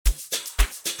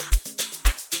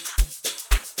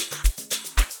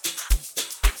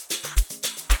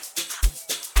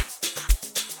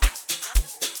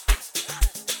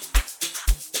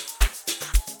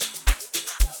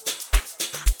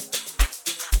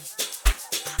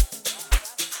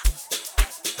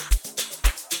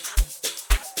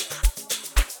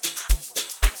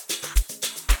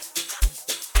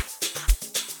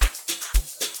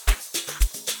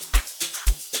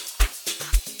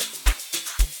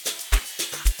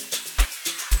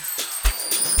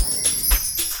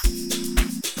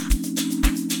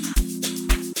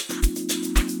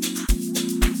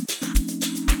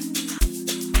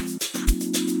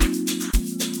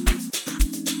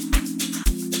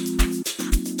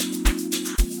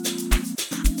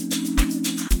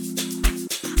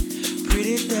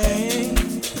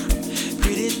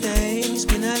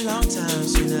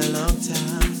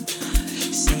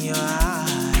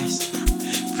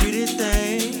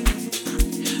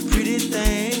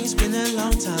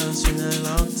time, it's been a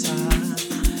long time.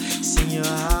 Seen your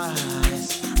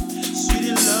eyes,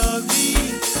 sweetie lovey,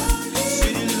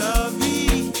 sweetie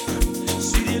lovey,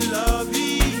 sweetie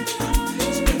lovey.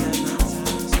 It's been a long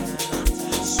time, it's been a long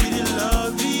time. Sweetie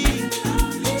lovey,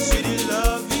 sweetie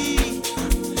lovey,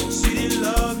 sweetie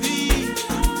lovey.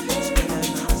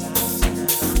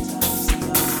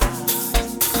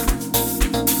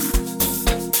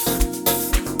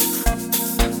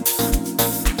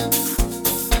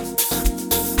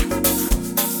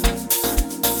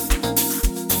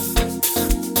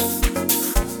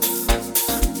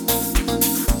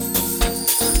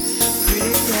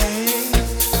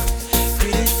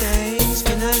 It's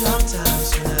been a long time,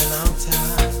 it's been a long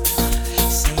time.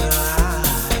 Seen your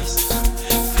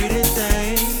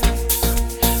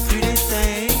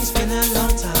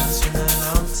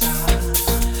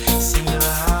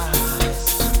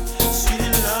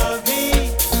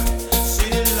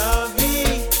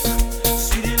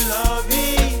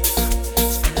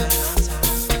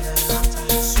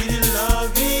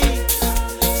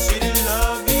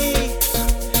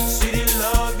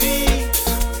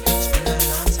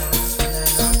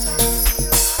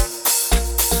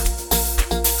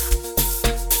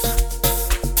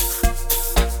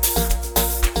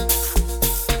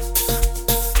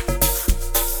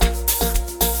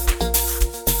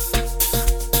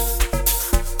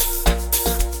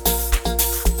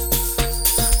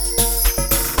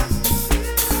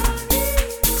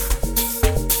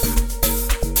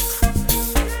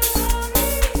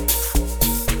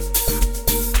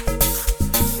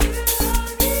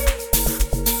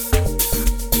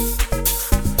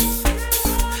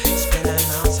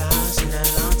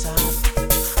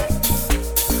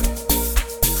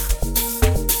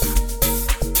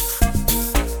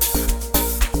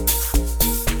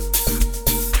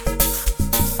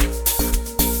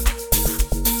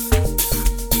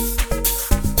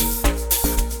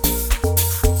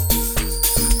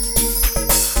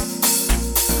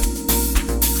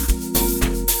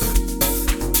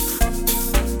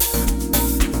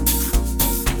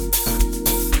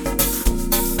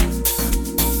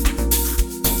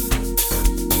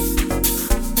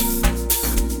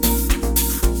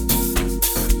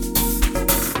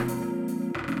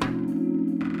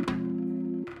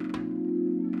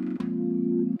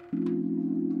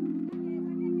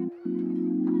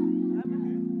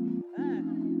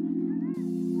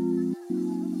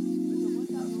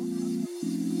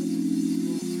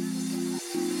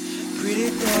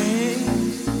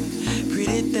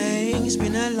pretty thing, it's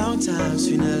been a long time, it's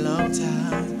been a long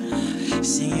time.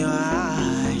 Seen your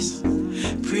eyes,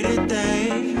 pretty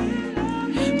thing,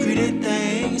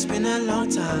 it's been a long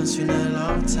time, it's been a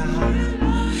long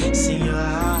time. Seen your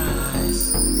eyes.